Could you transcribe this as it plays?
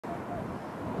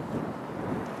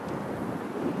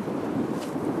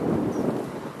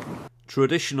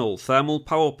Traditional thermal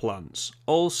power plants,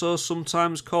 also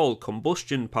sometimes called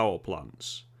combustion power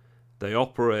plants. They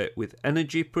operate with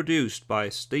energy produced by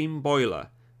a steam boiler,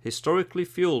 historically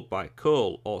fueled by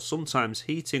coal or sometimes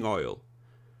heating oil.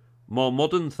 More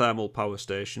modern thermal power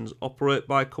stations operate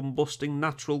by combusting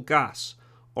natural gas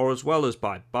or as well as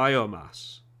by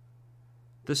biomass.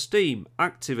 The steam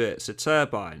activates a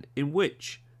turbine in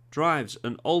which drives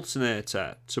an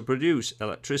alternator to produce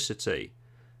electricity.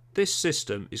 This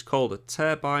system is called a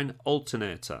turbine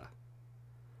alternator.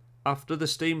 After the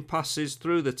steam passes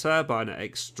through the turbine at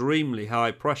extremely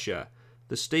high pressure,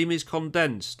 the steam is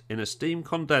condensed in a steam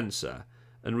condenser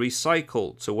and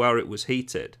recycled to where it was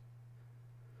heated.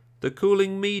 The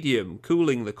cooling medium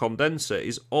cooling the condenser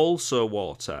is also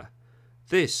water.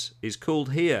 This is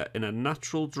cooled here in a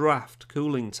natural draft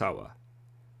cooling tower.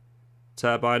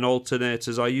 Turbine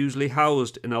alternators are usually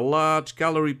housed in a large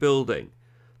gallery building.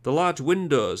 The large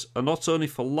windows are not only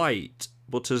for light,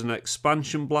 but as an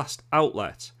expansion blast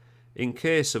outlet in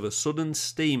case of a sudden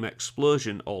steam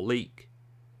explosion or leak.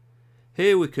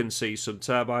 Here we can see some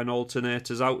turbine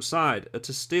alternators outside at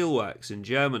a steelworks in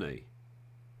Germany.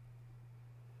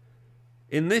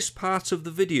 In this part of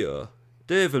the video,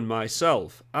 Dave and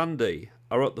myself, Andy,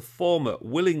 are at the former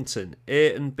Willington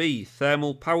A and B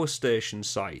thermal power station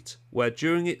site, where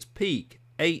during its peak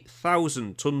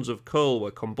 8,000 tonnes of coal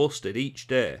were combusted each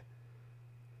day.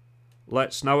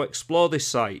 Let's now explore this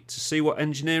site to see what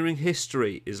engineering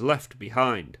history is left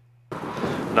behind.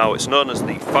 Now it's known as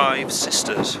the Five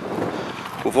Sisters.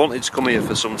 We've wanted to come here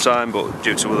for some time, but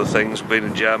due to other things, we've been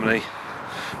in Germany,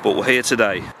 but we're here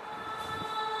today.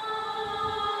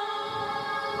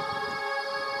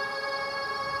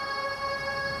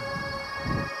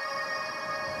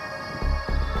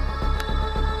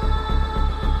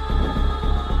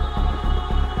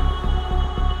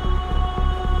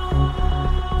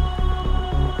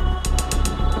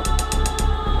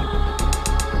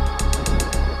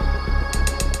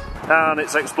 And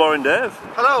it's Exploring Dave.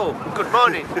 Hello, good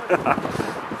morning.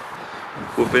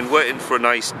 We've been waiting for a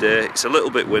nice day. It's a little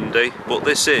bit windy, but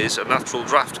this is a natural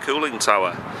draft cooling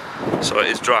tower. So it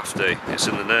is drafty, it's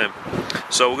in the name.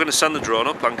 So we're going to send the drone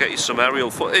up and get you some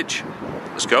aerial footage.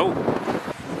 Let's go.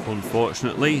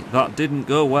 Unfortunately, that didn't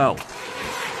go well.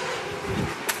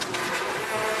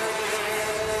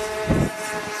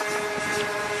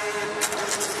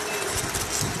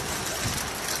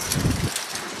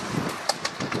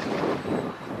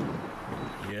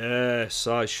 Yes,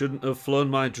 I shouldn't have flown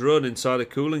my drone inside a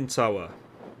cooling tower.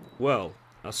 Well,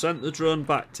 I sent the drone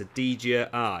back to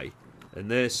DJI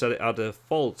and they said it had a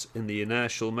fault in the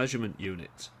inertial measurement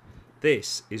unit.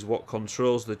 This is what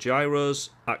controls the gyros,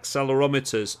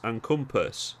 accelerometers and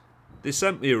compass. They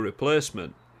sent me a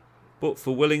replacement, but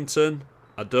for Willington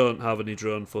I don't have any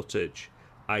drone footage.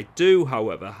 I do,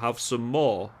 however, have some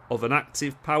more of an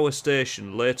active power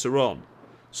station later on,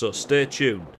 so stay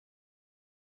tuned.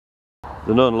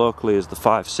 They're known locally as the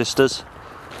Five Sisters.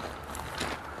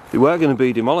 They were going to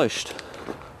be demolished,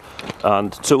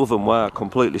 and two of them were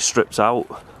completely stripped out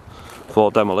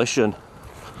for demolition,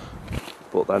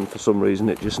 but then for some reason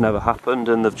it just never happened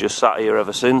and they've just sat here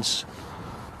ever since.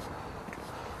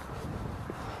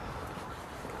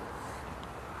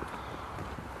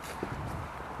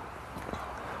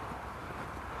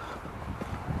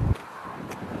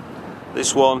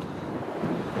 This one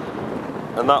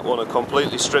and that one are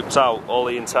completely stripped out, all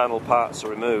the internal parts are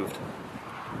removed.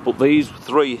 But these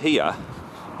three here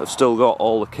have still got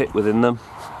all the kit within them.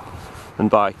 And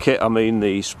by kit I mean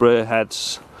the spray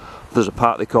heads, there's a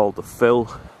part they call the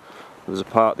fill, there's a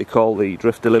part they call the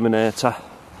drift eliminator.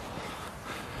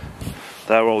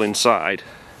 They're all inside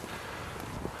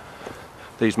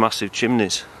these massive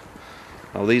chimneys.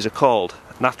 Now these are called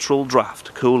natural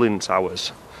draft cooling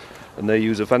towers, and they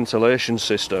use a ventilation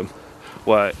system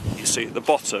where you see at the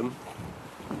bottom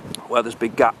where there's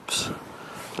big gaps.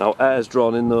 Now air's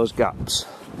drawn in those gaps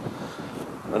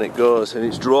and it goes and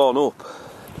it's drawn up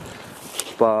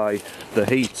by the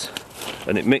heat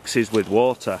and it mixes with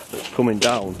water that's coming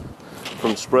down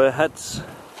from spray heads,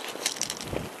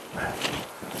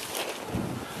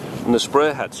 and the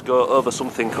spray heads go over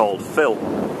something called fill.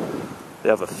 They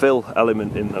have a fill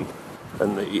element in them,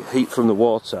 and the heat from the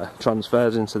water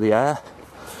transfers into the air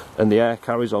and the air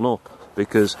carries on up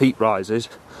because heat rises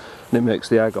and it makes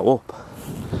the air go up,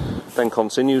 then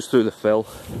continues through the fill,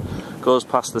 goes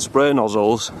past the spray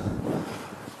nozzles,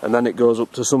 and then it goes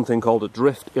up to something called a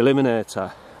drift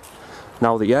eliminator.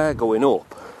 Now the air going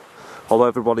up, although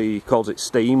everybody calls it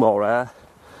steam or air,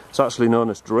 it's actually known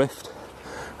as drift,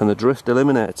 and the drift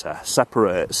eliminator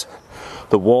separates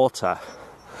the water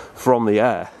from the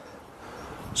air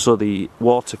so the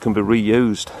water can be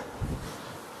reused.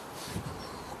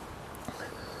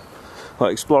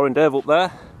 Like Exploring Dave up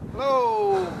there.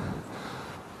 Hello!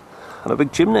 And a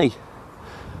big chimney.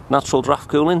 Natural draft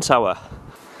cooling tower.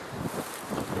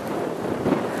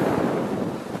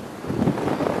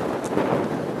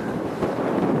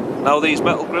 Now these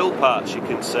metal grill parts you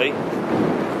can see,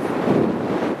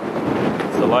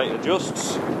 if the light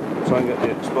adjusts, try and get the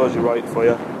exposure right for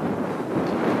you.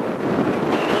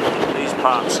 These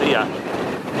parts here,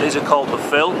 these are called the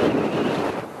fill.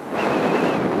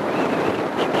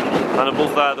 And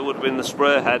above there would have been the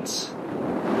spray heads.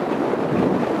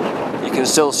 You can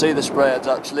still see the spray heads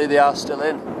actually, they are still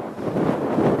in.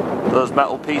 Those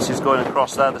metal pieces going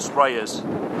across there, the sprayers.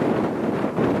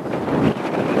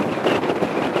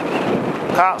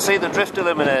 Can't see the drift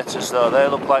eliminators though, they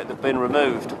look like they've been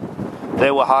removed.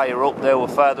 They were higher up, they were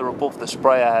further above the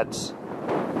sprayer heads.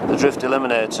 The drift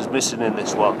eliminators missing in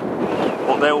this one.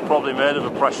 But they were probably made of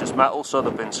a precious metal, so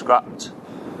they've been scrapped.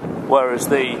 Whereas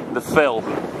the fill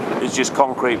is just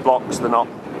concrete blocks, they're not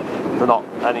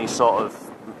any sort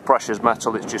of precious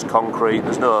metal, it's just concrete,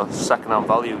 there's no second-hand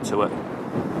value to it.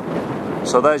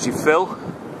 So there's your fill.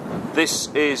 This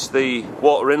is the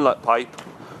water inlet pipe.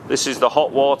 This is the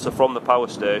hot water from the power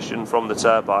station, from the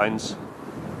turbines.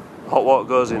 Hot water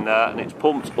goes in there and it's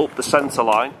pumped up the centre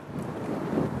line,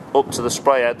 up to the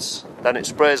spray heads, then it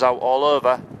sprays out all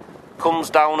over, comes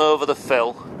down over the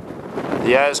fill,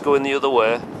 the air's going the other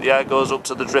way, the air goes up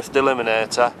to the drift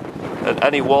eliminator, and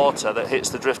any water that hits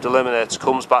the drift eliminator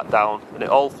comes back down, and it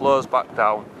all flows back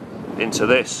down into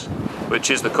this, which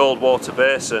is the cold water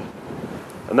basin.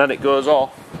 And then it goes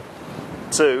off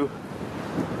to,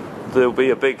 there'll be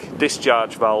a big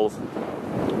discharge valve,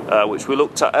 which we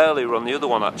looked at earlier on the other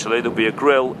one actually. There'll be a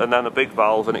grill and then a big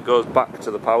valve, and it goes back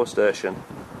to the power station.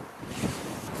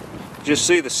 Just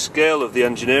see the scale of the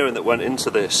engineering that went into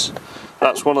this.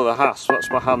 That's one of the hasps,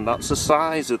 that's my hand, that's the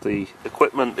size of the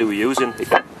equipment they were using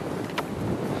here.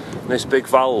 And this big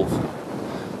valve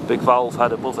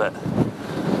head above it,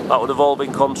 that would have all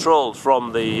been controlled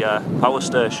from the power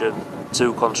station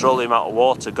to control the amount of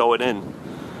water going in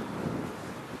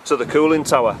to the cooling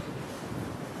tower.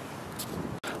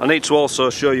 I need to also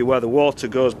show you where the water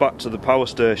goes back to the power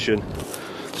station.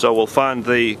 So we'll find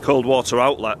the cold water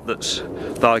outlet that's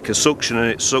like a suction, and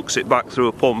it sucks it back through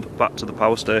a pump back to the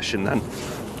power station then.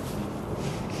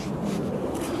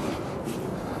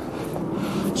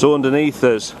 So underneath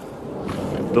us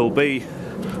there'll be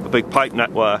a big pipe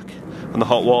network and the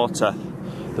hot water.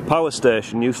 The power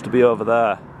station used to be over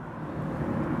there,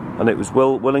 and it was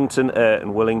Willington A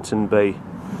and Willington B.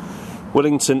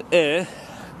 Willington A,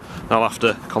 I'll have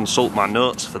to consult my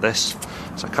notes for this,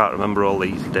 so I can't remember all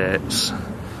these dates.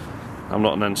 I'm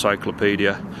not an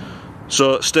encyclopedia.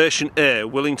 So Station A,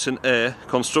 Willington A,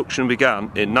 construction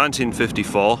began in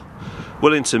 1954,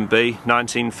 Willington B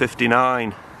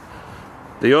 1959.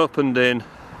 They opened in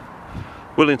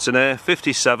Willington A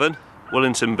 57,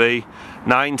 Willington B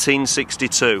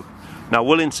 1962. Now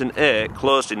Willington A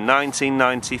closed in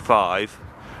 1995,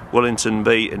 Willington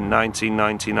B in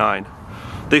 1999.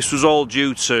 This was all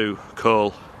due to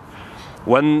coal.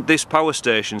 When this power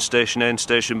station, Station A and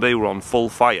Station B, were on full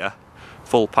fire,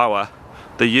 full power,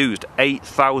 they used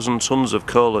 8,000 tonnes of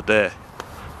coal a day,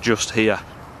 just here.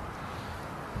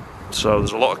 So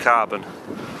there's a lot of carbon.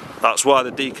 That's why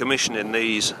they're decommissioning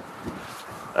these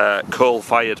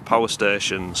coal-fired power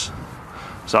stations.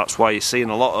 So that's why you're seeing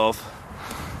a lot of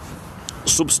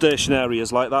substation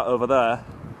areas like that over there.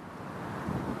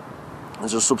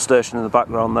 There's a substation in the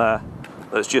background there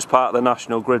that's just part of the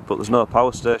national grid, but there's no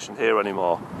power station here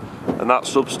anymore. And that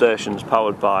substation's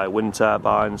powered by wind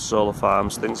turbines, solar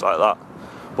farms, things like that.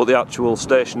 But the actual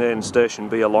Station A and Station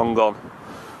B are long gone.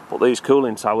 But these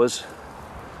cooling towers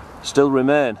still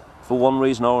remain for one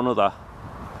reason or another.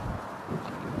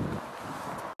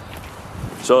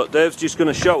 So Dave's just going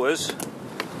to show us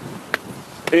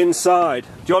inside. Do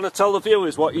you want to tell the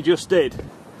viewers what you just did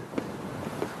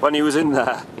when he was in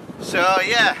there? So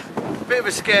yeah, bit of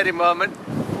a scary moment.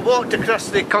 Walked across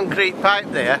the concrete pipe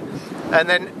there, and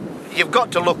then you've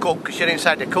got to look up because you're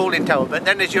inside the cooling tower, but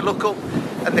then as you look up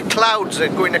and the clouds are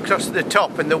going across the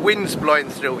top and the wind's blowing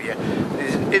through you,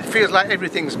 it feels like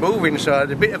everything's moving, so I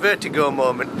had a bit of vertigo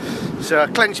moment. So I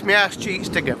clenched my arse cheeks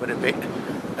together a bit,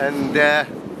 and I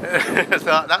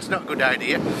thought that's not a good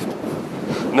idea.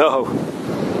 No.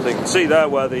 So you can see there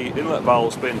where the inlet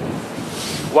valve's been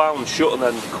wound shut and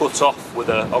then cut off with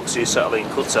an oxyacetylene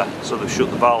cutter, so they've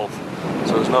shut the valve,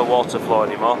 so there's no water flow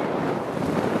anymore.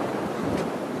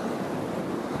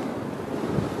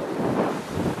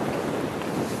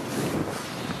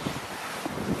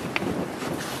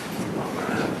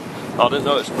 I didn't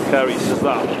know it's precarious as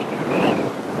that.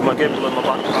 My gimbal and my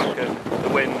backpack and the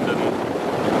wind and...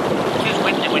 It's just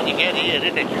windy when you get here,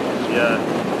 isn't it? Yeah,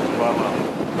 well,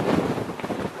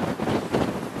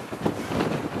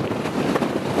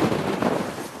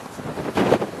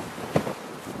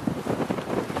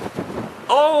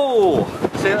 oh!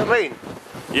 See what I mean?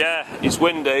 Yeah, it's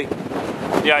windy.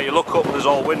 Yeah, you look up and there's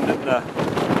all wind in there.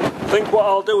 I think what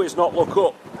I'll do is not look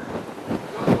up.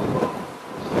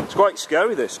 It's quite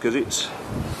scary this, because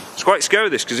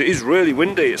it is really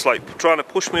windy. It's like trying to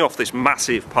push me off this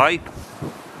massive pipe.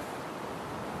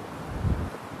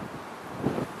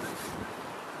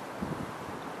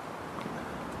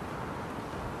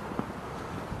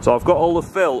 So I've got all the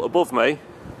fill above me.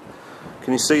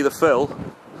 Can you see the fill?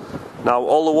 Now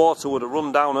all the water would have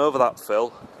run down over that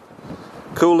fill,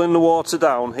 cooling the water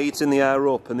down, heating the air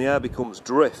up, and the air becomes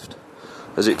drift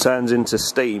as it turns into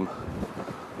steam.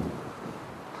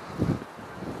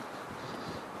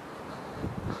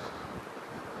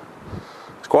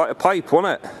 It's quite a pipe,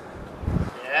 wasn't it?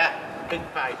 Yeah, big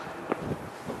pipe.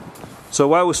 So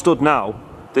where we're stood now,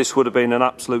 this would have been an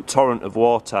absolute torrent of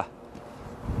water.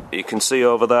 You can see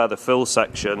over there the fill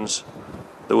sections.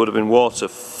 There would have been water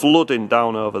flooding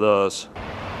down over those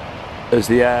as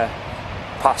the air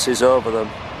passes over them.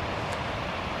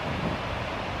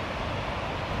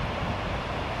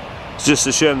 It's just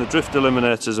a shame the drift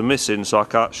eliminators are missing, so I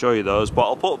can't show you those, but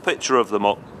I'll put a picture of them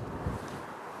up.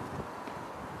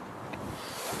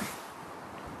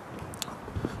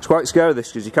 It's quite scary this,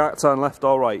 because you can't turn left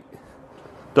or right.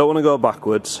 Don't want to go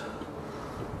backwards.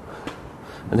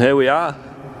 And here we are,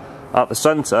 at the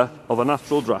centre of a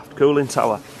natural draft cooling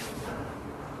tower.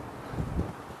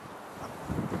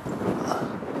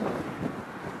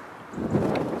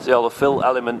 See all the fill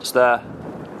elements there.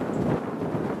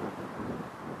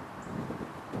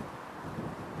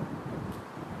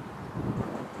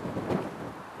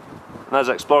 And there's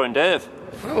Exploring Dave.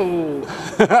 Oh.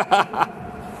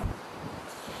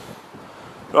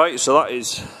 Right, so that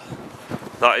is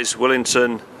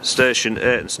Willington Station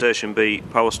 8 and Station B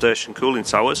power station cooling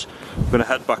towers. I'm going to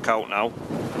head back out now.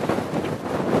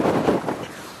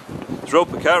 It's real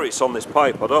precarious on this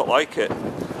pipe, I don't like it.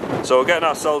 So we're getting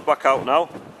ourselves back out now.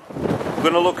 We're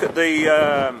going to look at the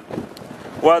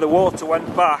where the water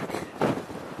went back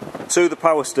to the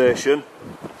power station.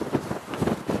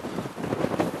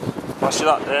 Pass you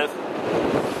that, Dave.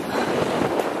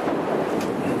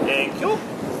 Thank you.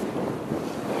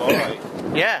 Alright.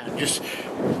 Yeah, just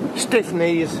stiff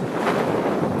knees.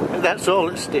 That's all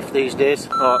that's stiff these days.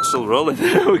 Oh, it's still rolling.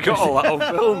 We got all that on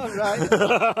film. Oh,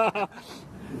 right.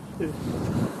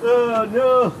 Oh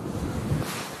no.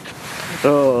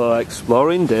 Oh,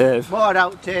 Exploring Dave. More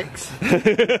outtakes.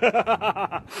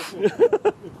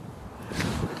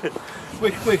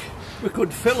 we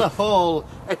could fill a whole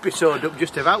episode up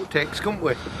just of outtakes, couldn't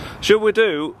we? Should we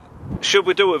do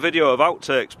a video of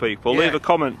outtakes, people? Yeah. Leave a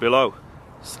comment below.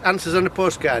 Answers on a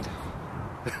postcard.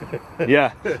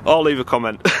 Yeah, or leave a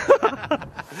comment.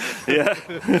 Yeah.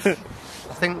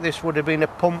 I think this would have been a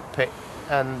pump pit,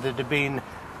 and there'd have been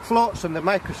floats on the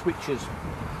micro switches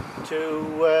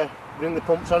to bring the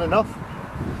pumps on and off,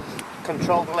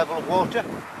 control the level of water.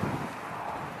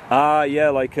 Ah, yeah,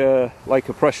 like a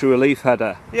pressure relief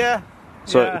header. Yeah.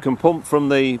 So yeah. it can pump from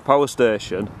the power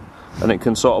station, and it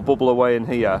can sort of bubble away in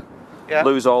here. Yeah.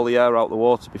 Lose all the air out the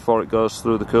water before it goes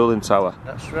through the cooling tower.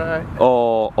 That's right.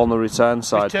 Or on the return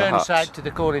side, return perhaps. side to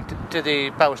the cooling to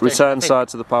the power station. Return side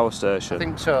to the power station. I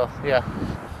think so. Yeah.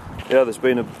 Yeah, there's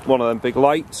been one of them big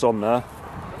lights on there.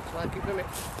 Looks like it, doesn't it?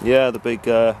 Yeah, the big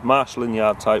marshalling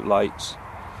yard type lights.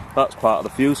 That's part of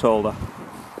the fuse holder.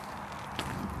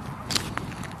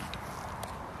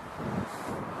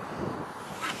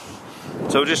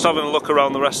 So we're just having a look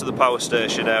around the rest of the power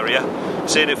station area,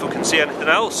 seeing if we can see anything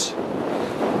else.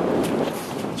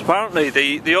 So apparently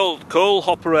the old coal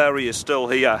hopper area is still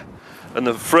here, and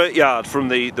the freight yard from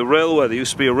the railway. There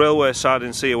used to be a railway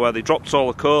sidings here where they dropped all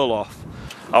the coal off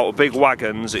out of big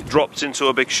wagons. It dropped into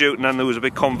a big chute, and then there was a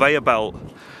big conveyor belt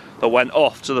that went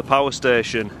off to the power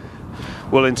station,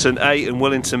 Willington A and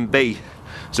Willington B.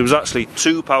 So there was actually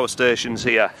two power stations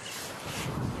here.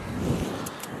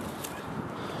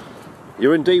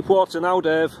 You're in deep water now,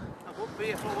 Dave. I wouldn't be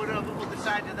if I were over the other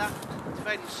side of that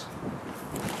fence.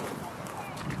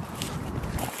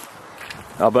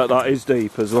 I bet that is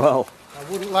deep as well. I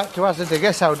wouldn't like to hazard a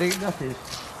guess how deep that is.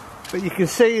 But you can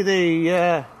see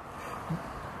the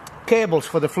cables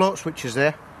for the float switches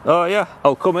there. Oh yeah,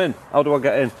 I'll come in. How do I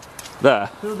get in? There.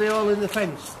 So they're all in the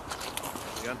fence.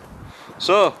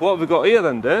 So, what have we got here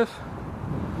then, Dave?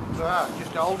 Ah,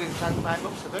 just a holding tank by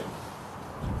looks of it.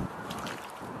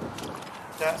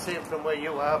 can't see them from where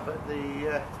you are, but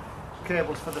the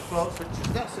cables for the float switches,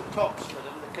 that's the tops for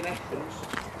them, the connections.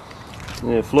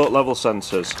 Yeah, float level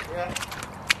sensors. Yeah.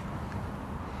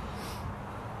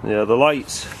 Yeah, the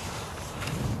lights.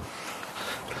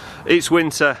 It's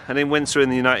winter, and in winter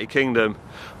in the United Kingdom,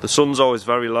 the sun's always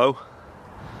very low.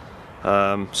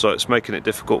 So it's making it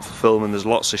difficult for filming. There's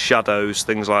lots of shadows,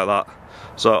 things like that.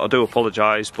 So I do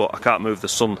apologise, but I can't move the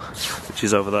sun, which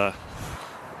is over there.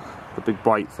 The big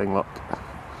bright thing, look.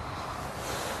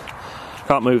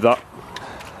 Can't move that.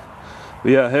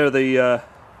 But yeah, here are the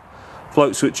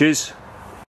float switches.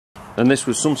 And this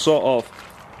was some sort of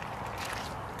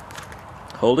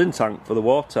holding tank for the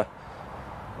water.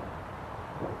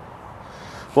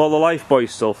 Well, the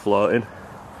lifebuoy's still floating,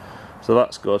 so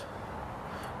that's good.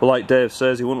 But like Dave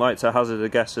says, he wouldn't like to hazard a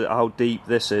guess at how deep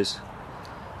this is.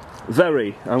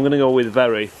 Very. I'm going to go with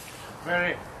very.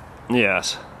 Very.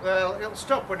 Yes. Well, it'll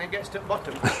stop when it gets to the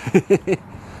bottom.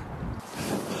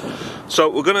 So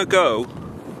we're going to go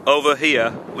over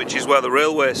here, which is where the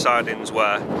railway sidings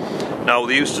were. Now,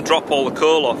 they used to drop all the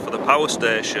coal off for the power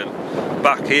station.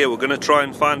 Back here, we're going to try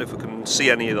and find if we can see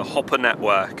any of the hopper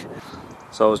network.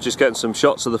 So I was just getting some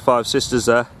shots of the Five Sisters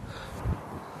there.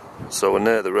 So we're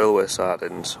near the railway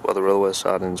sidings, where the railway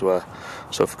sidings were.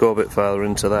 So if we go a bit further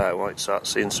into there, we might start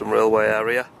seeing some railway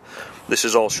area. This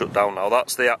is all shut down now.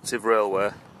 That's the active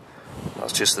railway.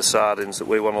 That's just the sidings that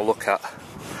we want to look at,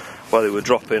 where they were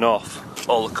dropping off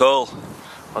all the coal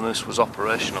when this was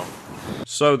operational.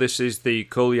 So this is the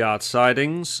coal yard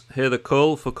sidings. Here the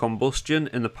coal for combustion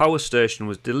in the power station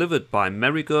was delivered by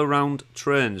merry-go-round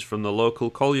trains from the local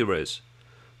collieries.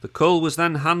 The coal was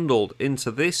then handled into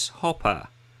this hopper,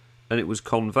 and it was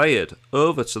conveyed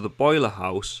over to the boiler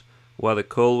house where the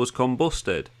coal was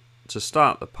combusted to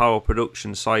start the power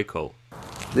production cycle.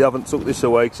 They haven't took this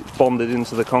away because it's bonded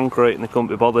into the concrete and they couldn't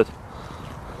be bothered.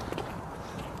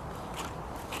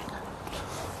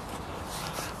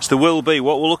 So there will be,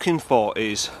 what we're looking for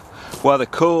is where the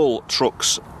coal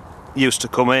trucks used to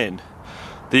come in.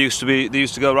 They used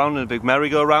to go around in a big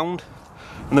merry-go-round,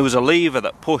 and there was a lever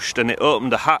that pushed and it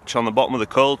opened a hatch on the bottom of the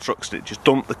coal trucks and it just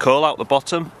dumped the coal out the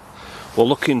bottom. We're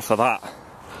looking for that.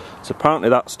 So apparently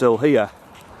that's still here.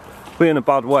 Be in a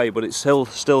bad way, but it's still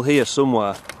here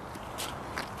somewhere.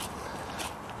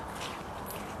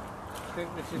 I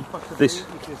think this is possibly,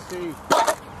 you can see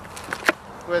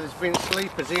where there's been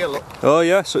sleepers here, look. Oh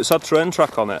yeah, so it's had train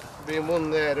track on it. Being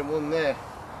one there and one there.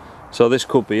 So this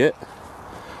could be it.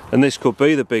 And this could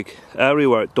be the big area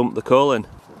where it dumped the coal in.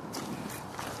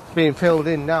 Being filled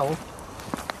in now.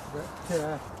 But,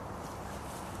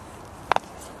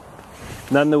 and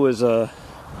then there was a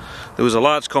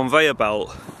large conveyor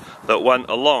belt that went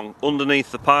along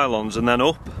underneath the pylons and then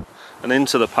up and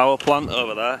into the power plant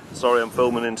over there. Sorry, I'm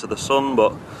filming into the sun,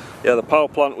 but yeah, the power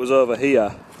plant was over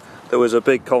here. There was a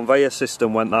big conveyor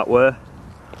system went that way,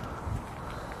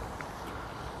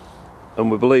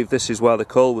 and we believe this is where the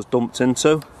coal was dumped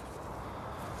into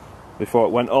before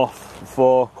it went off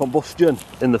for combustion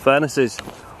in the furnaces.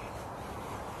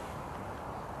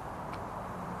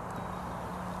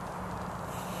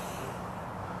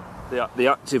 The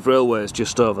active railway is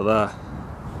just over there,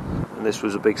 and this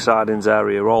was a big sidings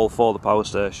area all for the power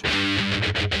station.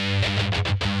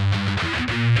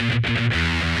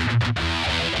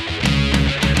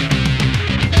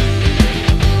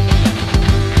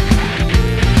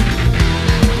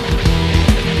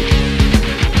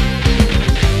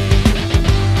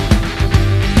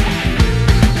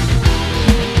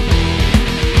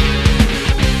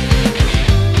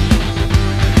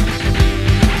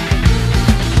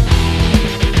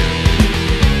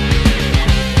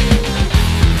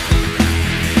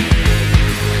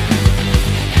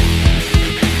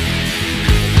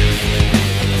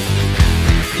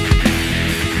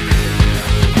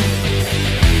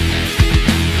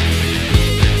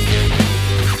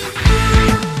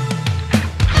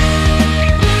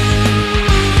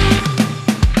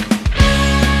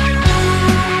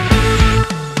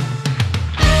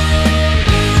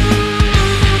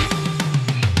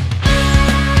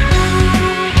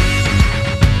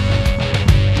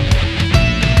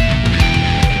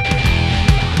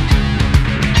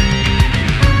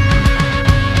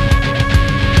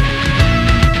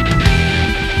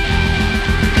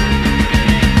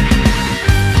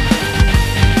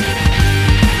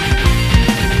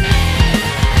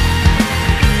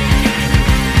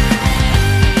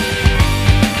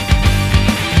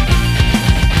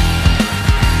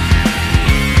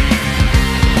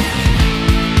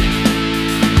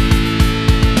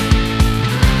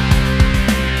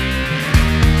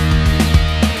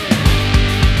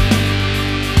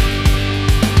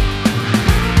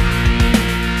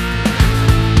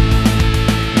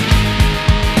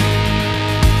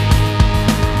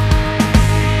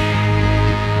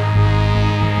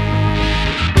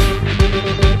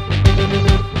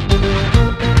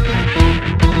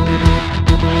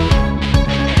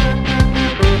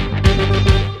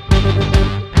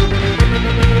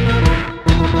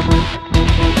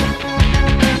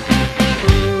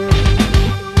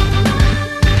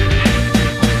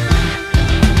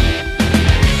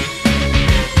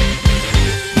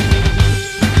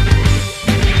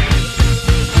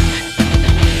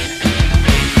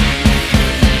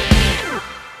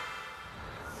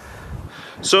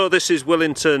 So this is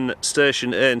Willington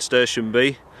Station A and Station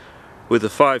B with the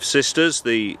 5 sisters,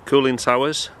 the cooling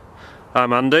towers.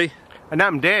 I'm Andy. And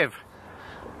I'm Dave.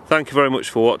 Thank you very much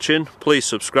for watching. Please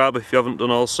subscribe if you haven't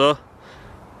done also.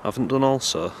 Haven't done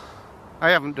also? I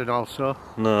haven't done also.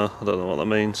 No, I don't know what that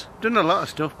means. Done a lot of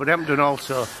stuff, but I haven't done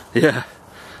also. Yeah.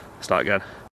 Start again.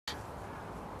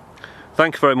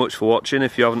 Thank you very much for watching.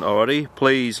 If you haven't already,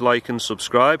 please like and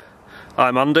subscribe.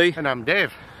 I'm Andy. And I'm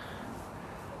Dave.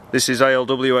 This is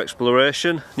ALW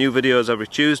Exploration. New videos every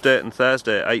Tuesday and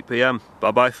Thursday at 8 PM.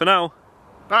 Bye bye for now.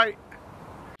 Bye.